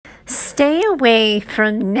Stay away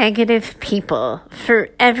from negative people. For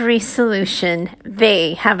every solution,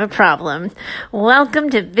 they have a problem. Welcome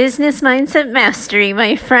to Business Mindset Mastery,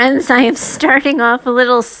 my friends. I am starting off a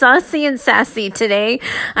little saucy and sassy today.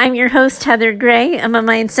 I'm your host, Heather Gray. I'm a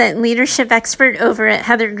mindset and leadership expert over at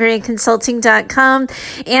heathergrayconsulting.com.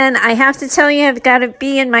 And I have to tell you, I've got a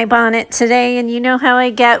bee in my bonnet today, and you know how I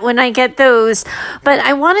get when I get those. But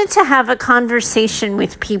I wanted to have a conversation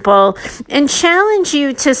with people and challenge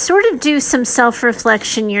you to sort of do some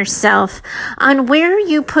self-reflection yourself on where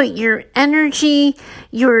you put your energy,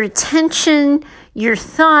 your attention, your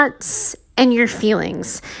thoughts, and your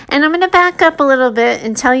feelings. And I'm going to back up a little bit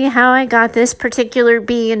and tell you how I got this particular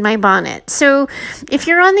bee in my bonnet. So if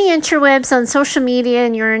you're on the interwebs, on social media,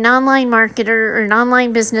 and you're an online marketer or an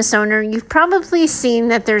online business owner, you've probably seen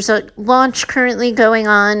that there's a launch currently going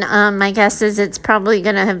on. My guess is it's probably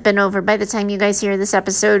going to have been over by the time you guys hear this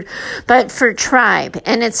episode, but for Tribe.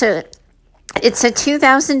 And it's a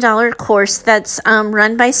 $2,000 course that's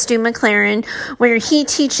run by Stu McLaren, where he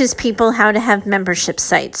teaches people how to have membership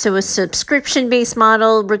sites. So a subscription-based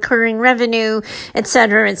model, recurring revenue, et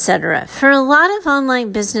cetera, et cetera. For a lot of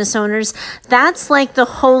online business owners, that's like the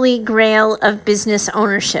holy grail of business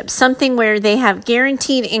ownership, something where they have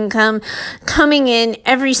guaranteed income coming in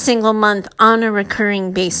every single month on a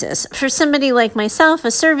recurring basis. For somebody like myself,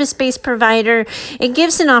 a service-based provider, it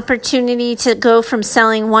gives an opportunity to go from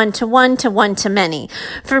selling one-to-one to one-to-many.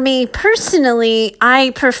 For me personally, I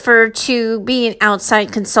prefer to be an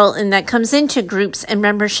outside consultant that comes into groups and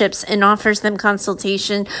memberships and offers them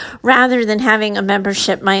consultation rather than having a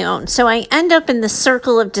membership my own. So I end up in the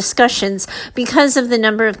circle of discussions because of the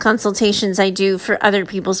number of consultations I do for other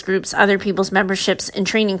people's groups, other people's memberships and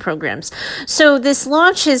training programs. So this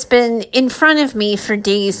launch has been in front of me for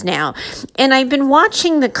days now, and I've been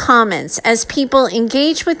watching the comments as people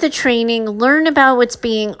engage with the training, learn about what's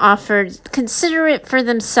being offered, consider it for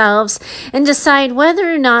themselves, and decide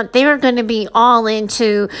whether or not they are going to be all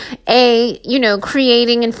into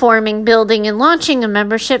creating and forming, building and launching a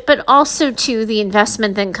membership, but also to the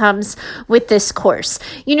investment that comes with this course.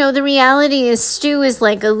 The reality is Stu is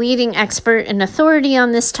like a leading expert and authority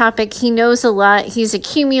on this topic. He knows a lot. He's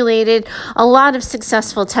accumulated a lot of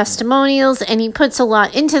successful testimonials, and he puts a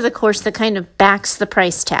lot into the course that kind of backs the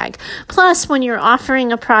price tag. Plus, when you're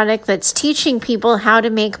offering a product that's teaching people how to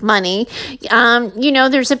make money,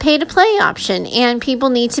 there's a pay to play option, and people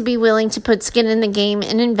need to be willing to put skin in the game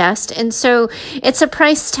and invest. And so it's a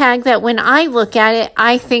price tag that when I look at it,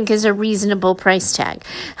 I think is a reasonable price tag.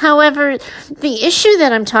 However, the issue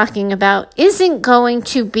that I'm talking about isn't going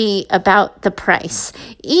to be about the price,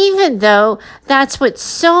 even though that's what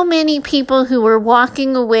so many people who are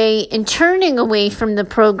walking away and turning away from the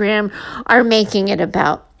program are making it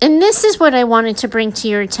about. And this is what I wanted to bring to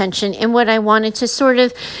your attention and what I wanted to sort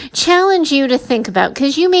of challenge you to think about,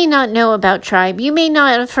 because you may not know about Tribe. You may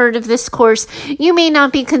not have heard of this course. You may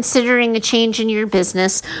not be considering a change in your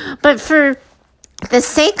business, but for the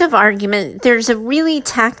sake of argument, there's a really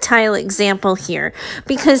tactile example here,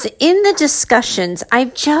 because in the discussions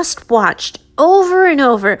I've just watched over and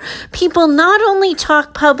over, people not only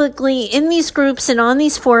talk publicly in these groups and on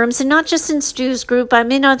these forums, and not just in Stu's group,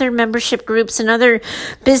 I'm in other membership groups and other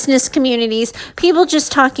business communities, people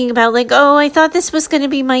just talking about like, oh, I thought this was going to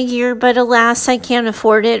be my year, but alas, I can't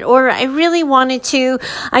afford it. Or I really wanted to,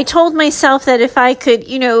 I told myself that if I could,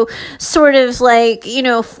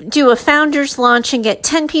 do a founder's launch and get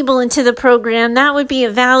 10 people into the program, that would be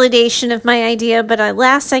a validation of my idea, but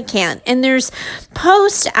alas, I can't. And there's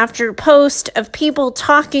post after post of people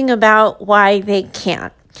talking about why they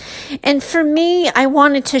can't. And for me, I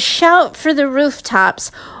wanted to shout for the rooftops,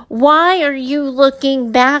 why are you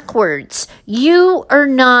looking backwards? You are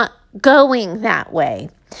not going that way.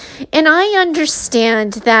 And I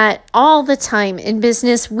understand that all the time in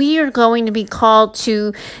business, we are going to be called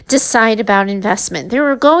to decide about investment. There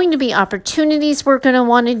are going to be opportunities we're going to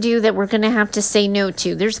want to do that we're going to have to say no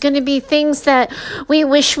to. There's going to be things that we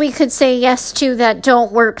wish we could say yes to that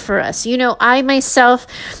don't work for us. I myself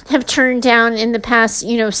have turned down in the past,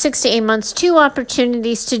 6 to 8 months, 2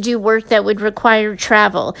 opportunities to do work that would require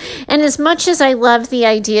travel. And as much as I love the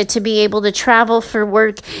idea to be able to travel for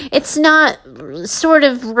work, it's not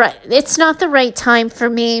the right time for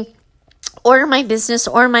me or my business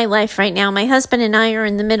or my life right now. My husband and I are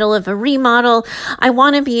in the middle of a remodel. I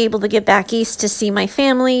want to be able to get back east to see my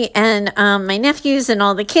family and my nephews and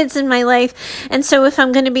all the kids in my life. And so if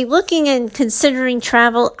I'm going to be looking and considering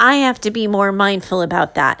travel, I have to be more mindful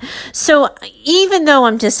about that. So even though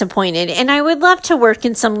I'm disappointed and I would love to work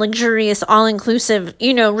in some luxurious, all-inclusive,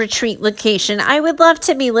 retreat location, I would love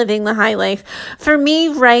to be living the high life. For me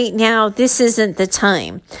right now, this isn't the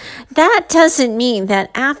time. That doesn't mean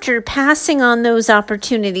that after passing on those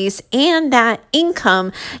opportunities and that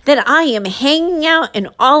income that I am hanging out in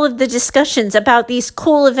all of the discussions about these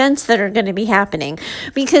cool events that are going to be happening.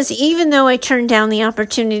 Because even though I turned down the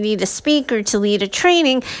opportunity to speak or to lead a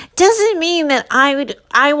training, doesn't mean that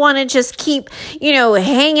I want to just keep,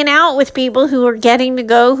 hanging out with people who are getting to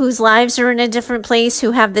go, whose lives are in a different place,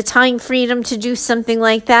 who have the time freedom to do something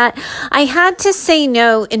like that. I had to say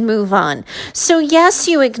no and move on. So yes,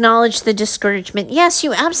 you acknowledge the discouragement. Yes,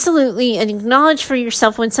 you absolutely acknowledge for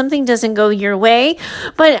yourself when something doesn't go your way.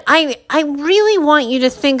 But I really want you to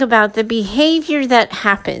think about the behavior that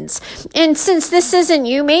happens. And since this isn't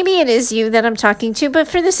you, maybe it is you that I'm talking to, but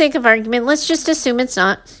for the sake of argument, let's just assume it's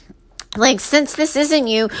not. Since this isn't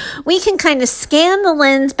you, we can kind of scan the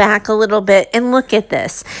lens back a little bit and look at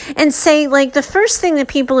this and say, the first thing that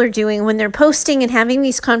people are doing when they're posting and having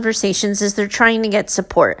these conversations is they're trying to get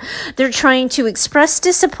support. They're trying to express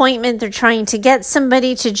disappointment. They're trying to get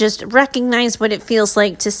somebody to just recognize what it feels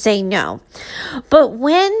like to say no. But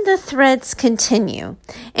when the threads continue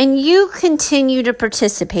and you continue to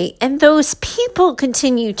participate and those people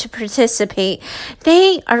continue to participate,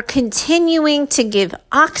 they are continuing to give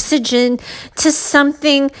oxygen to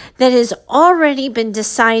something that has already been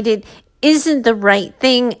decided isn't the right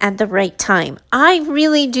thing at the right time. I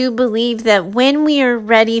really do believe that when we are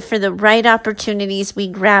ready for the right opportunities, we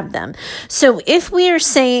grab them. So if we are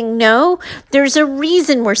saying no, there's a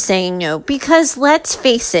reason we're saying no, because let's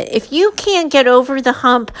face it, if you can't get over the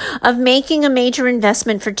hump of making a major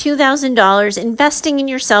investment for $2,000, investing in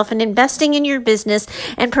yourself and investing in your business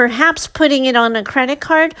and perhaps putting it on a credit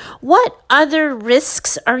card, what other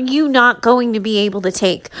risks are you not going to be able to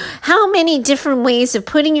take? How many different ways of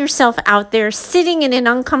putting yourself out there sitting in an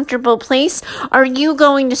uncomfortable place are you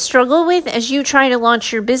going to struggle with as you try to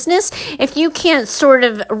launch your business if you can't sort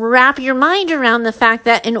of wrap your mind around the fact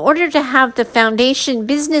that in order to have the foundation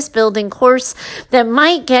business building course that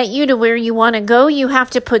might get you to where you want to go, you have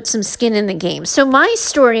to put some skin in the game. So my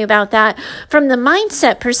story about that from the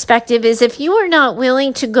mindset perspective is if you are not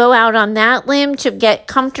willing to go out on that limb to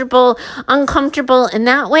get uncomfortable in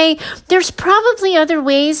that way, there's probably other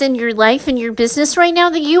ways in your life and your business right now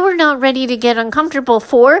that you are not ready to get uncomfortable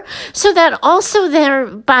for, so that also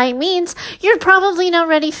thereby means you're probably not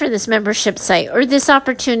ready for this membership site or this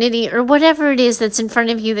opportunity or whatever it is that's in front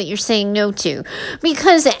of you that you're saying no to.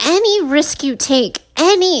 Because any risk you take,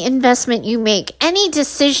 any investment you make, any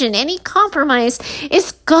decision, any compromise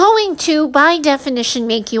is going to, by definition,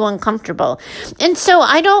 make you uncomfortable. And so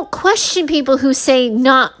I don't question people who say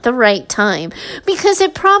not the right time, because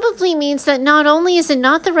it probably means that not only is it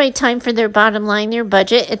not the right time for their bottom line, their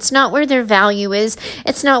budget, it's not where their value is,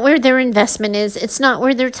 it's not where their investment is, it's not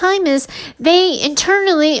where their time is. They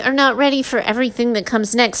internally are not ready for everything that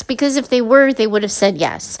comes next, because if they were, they would have said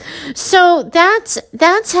yes. So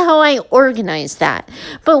that's how I organize that.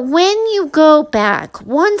 But when you go back,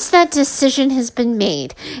 once that decision has been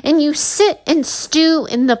made, and you sit and stew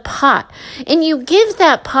in the pot, and you give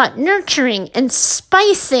that pot nurturing and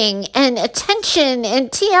spicing and attention and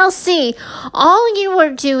TLC, all you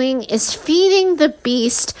are doing is feeding the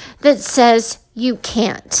beast that says you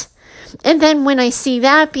can't. And then when I see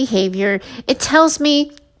that behavior, it tells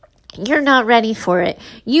me you're not ready for it.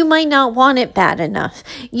 You might not want it bad enough.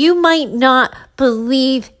 You might not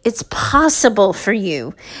believe it's possible for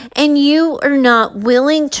you. And you are not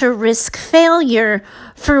willing to risk failure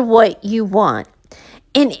for what you want.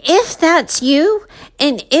 And if that's you,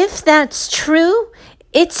 and if that's true,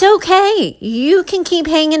 it's okay. You can keep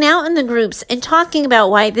hanging out in the groups and talking about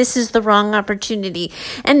why this is the wrong opportunity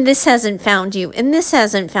and this hasn't found you and this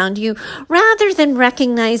hasn't found you, rather than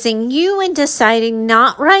recognizing you and deciding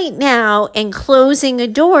not right now and closing a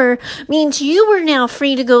door means you are now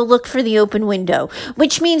free to go look for the open window,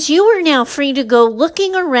 which means you are now free to go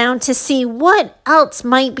looking around to see what else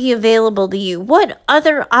might be available to you, what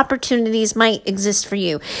other opportunities might exist for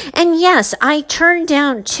you. And yes, I turned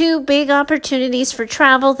down 2 big opportunities for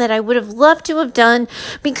travel that I would have loved to have done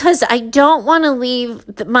because I don't want to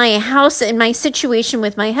leave my house and my situation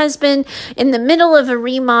with my husband in the middle of a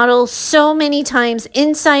remodel so many times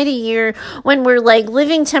inside a year when we're like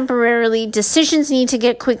living temporarily, decisions need to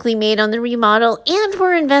get quickly made on the remodel, and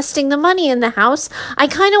we're investing the money in the house. I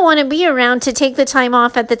kind of want to be around to take the time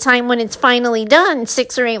off at the time when it's finally done,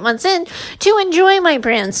 6 or 8 months in, to enjoy my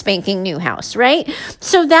brand spanking new house, right?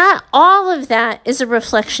 So that all of that is a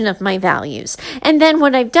reflection of my values. And then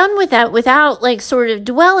what I've done with that, without like sort of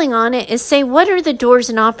dwelling on it, is say, what are the doors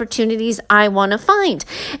and opportunities I want to find?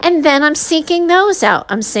 And then I'm seeking those out.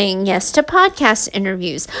 I'm saying yes to podcast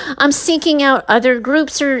interviews. I'm seeking out other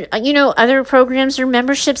groups or, other programs or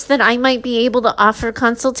memberships that I might be able to offer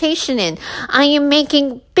consultation in. I am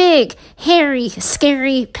making big, hairy,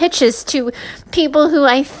 scary pitches to people who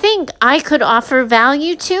I think I could offer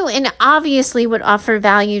value to, and obviously would offer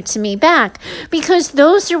value to me back, because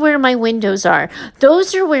those are where my windows are.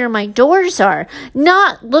 Those are where my doors are.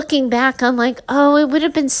 Not looking back on like, oh, it would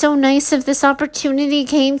have been so nice if this opportunity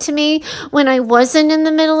came to me when I wasn't in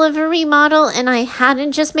the middle of a remodel and I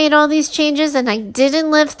hadn't just made all these changes and I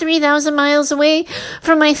didn't live 3,000 miles away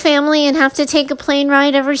from my family and have to take a plane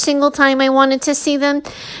ride every single time I wanted to see them.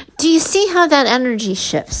 Do you see how that energy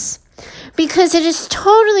shifts? Because it is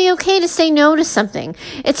totally okay to say no to something.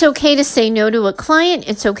 It's okay to say no to a client.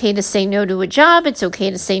 It's okay to say no to a job. It's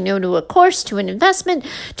okay to say no to a course, to an investment,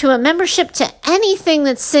 to a membership, to anything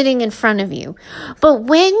that's sitting in front of you. But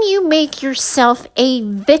when you make yourself a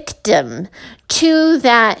victim to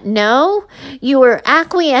that no, you are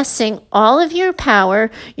acquiescing all of your power,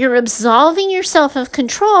 you're absolving yourself of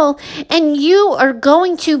control, and you are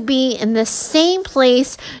going to be in the same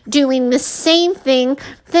place doing the same thing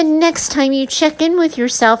the next time you check in with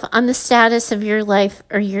yourself on the status of your life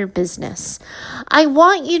or your business. I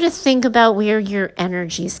want you to think about where your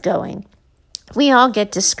energy is going. We all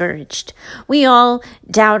get discouraged. We all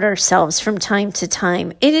doubt ourselves from time to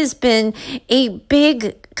time. It has been a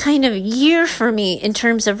big kind of year for me in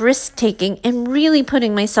terms of risk taking and really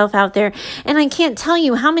putting myself out there. And I can't tell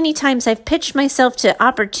you how many times I've pitched myself to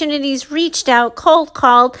opportunities, reached out, cold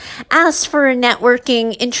called, asked for a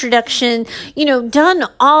networking introduction, done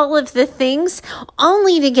all of the things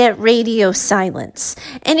only to get radio silence.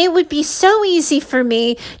 And it would be so easy for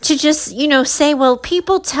me to just, say, well,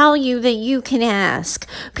 people tell you that you can ask.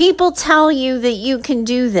 People tell you that you can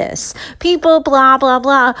do this. People blah, blah,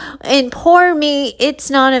 blah. And poor me, it's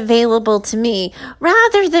not available to me,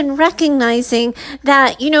 rather than recognizing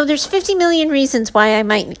that, there's 50 million reasons why I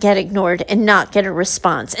might get ignored and not get a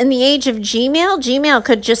response. In the age of Gmail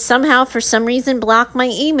could just somehow, for some reason, block my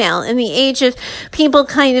email. In the age of people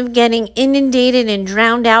kind of getting inundated and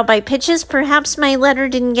drowned out by pitches, perhaps my letter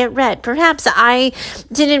didn't get read. Perhaps I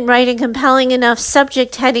didn't write a compelling enough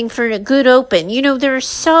subject heading for a good open. There are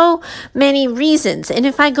so many reasons. And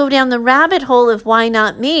if I go down the rabbit hole of why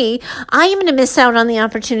not me, I am going to miss out on the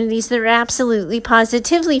opportunities that are absolutely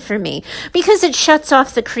positively for me, because it shuts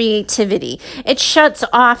off the creativity. It shuts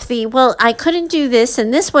off the, well, I couldn't do this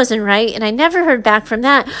and this wasn't right and I never heard back from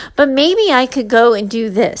that, but maybe I could go and do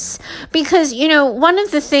this. Because, one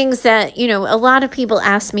of the things that, a lot of people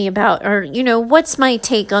ask me about are, what's my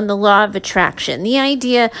take on the law of attraction? The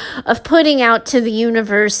idea of putting out to the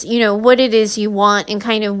universe, what it is you want and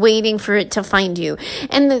kind of waiting for it to find you.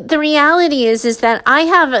 And the reality is that I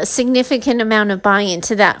have a significant amount of buy-in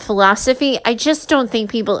to that philosophy. I just don't think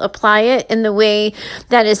people apply it in the way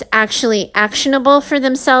that is actually actionable for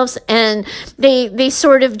themselves. And they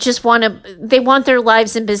sort of just want their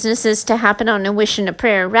lives and businesses to happen on a wish and a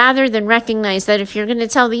prayer, rather than recognize that if you're going to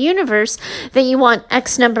tell the universe that you want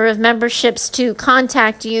X number of memberships to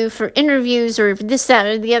contact you for interviews or this, that,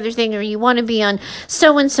 or the other thing, or you want to be on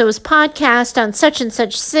so-and-so's podcast on such and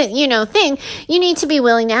such, thing, you need to be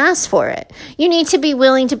willing to ask for it. You need to be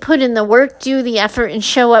willing to put in the work, do the effort, and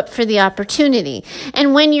show up for the opportunity.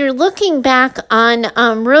 And when you're looking back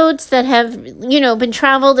on roads that have, been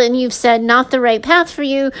traveled and you've said not the right path for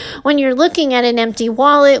you, when you're looking at an empty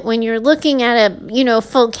wallet, when you're looking at a,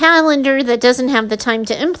 full calendar that doesn't have the time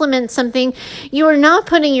to implement something, you are not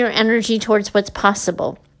putting your energy towards what's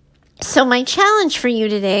possible. So my challenge for you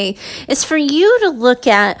today is for you to look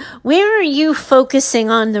at, where are you focusing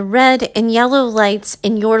on the red and yellow lights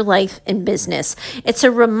in your life and business? It's a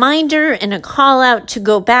reminder and a call out to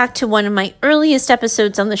go back to one of my earliest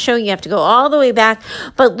episodes on the show. You have to go all the way back,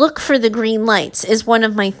 but look for the green lights is one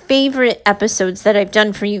of my favorite episodes that I've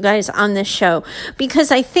done for you guys on this show, because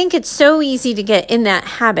I think it's so easy to get in that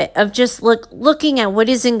habit of just looking at what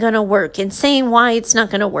isn't going to work and saying why it's not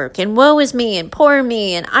going to work and woe is me and poor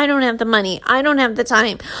me and I don't have have the money. I don't have the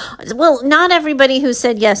time. Well, not everybody who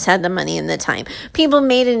said yes had the money and the time. People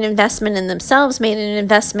made an investment in themselves, made an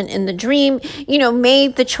investment in the dream,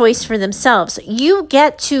 made the choice for themselves. You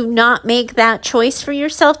get to not make that choice for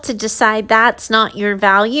yourself, to decide that's not your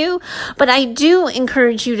value. But I do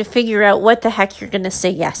encourage you to figure out what the heck you're going to say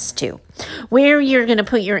yes to, where you're going to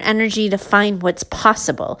put your energy to find what's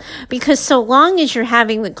possible. Because so long as you're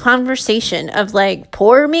having the conversation of like,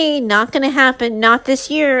 poor me, not going to happen, not this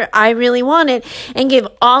year, I really want it, and give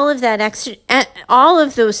all of that extra, all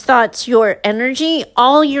of those thoughts your energy,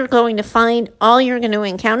 all you're going to find, all you're going to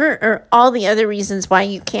encounter are all the other reasons why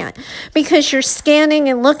you can't. Because you're scanning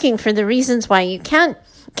and looking for the reasons why you can't,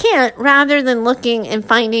 rather than looking and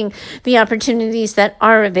finding the opportunities that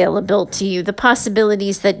are available to you, the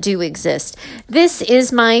possibilities that do exist. This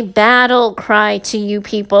is my battle cry to you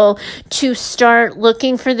people, to start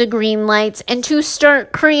looking for the green lights and to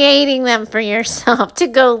start creating them for yourself, to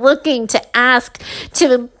go looking, to ask,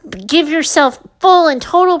 to give yourself full and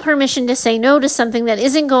total permission to say no to something that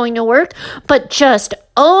isn't going to work, but just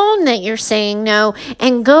own that you're saying no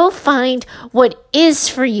and go find what is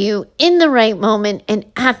for you in the right moment and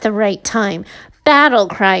at the right time. Battle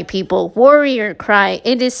cry, people. Warrior cry.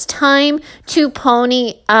 It is time to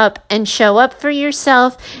pony up and show up for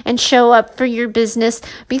yourself and show up for your business,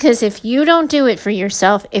 because if you don't do it for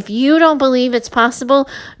yourself, if you don't believe it's possible,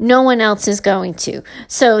 no one else is going to.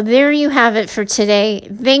 So there you have it for today.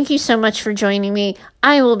 Thank you so much for joining me.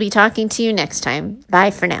 I will be talking to you next time. Bye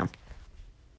for now.